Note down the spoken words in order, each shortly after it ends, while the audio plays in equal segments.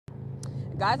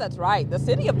Guys, that's right. The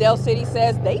city of Del City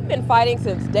says they've been fighting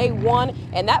since day one,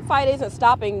 and that fight isn't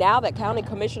stopping now that county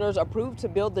commissioners approved to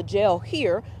build the jail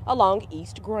here along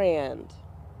East Grand.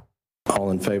 All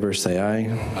in favor say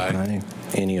aye. Aye.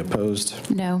 Any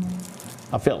opposed? No.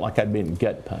 I felt like I'd been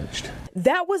gut punched.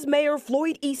 That was Mayor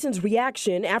Floyd Eason's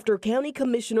reaction after county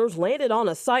commissioners landed on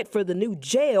a site for the new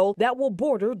jail that will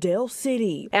border Del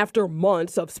City. After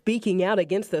months of speaking out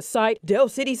against the site, Del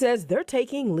City says they're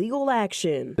taking legal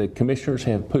action. The commissioners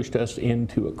have pushed us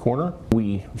into a corner.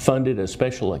 We funded a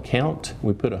special account.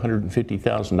 We put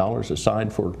 $150,000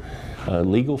 aside for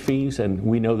legal fees, and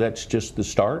we know that's just the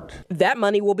start. That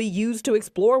money will be used to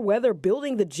explore whether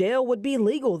building the jail would be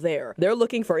legal there. They're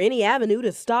looking for any avenue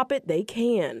to stop it they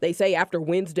can. They say after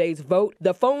Wednesday's vote,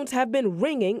 the phones have been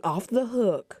ringing off the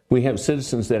hook. We have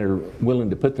citizens that are willing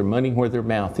to put their money where their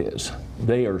mouth is.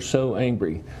 They are so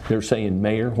angry. They're saying,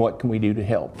 Mayor, what can we do to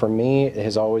help? For me, it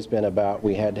has always been about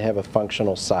we had to have a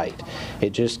functional site.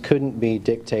 It just couldn't be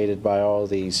dictated by all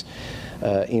these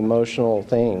emotional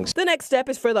things. The next step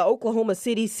is for the Oklahoma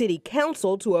City City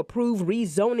Council to approve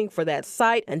rezoning for that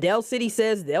site, and Del City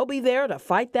says they'll be there to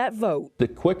fight that vote. The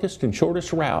quickest and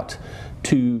shortest route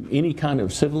to any kind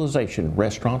of civilization,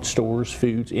 restaurants, stores,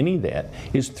 foods, any of that,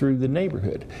 is through the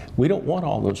neighborhood. We don't want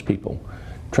all those people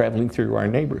traveling through our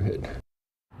neighborhood.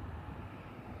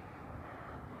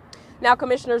 Now,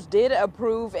 commissioners did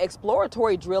approve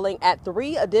exploratory drilling at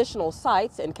 3 additional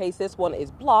sites in case this one is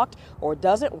blocked or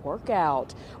doesn't work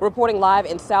out. Reporting live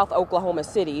in South Oklahoma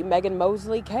City, Megan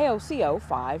Mosley, KOCO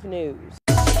 5 News.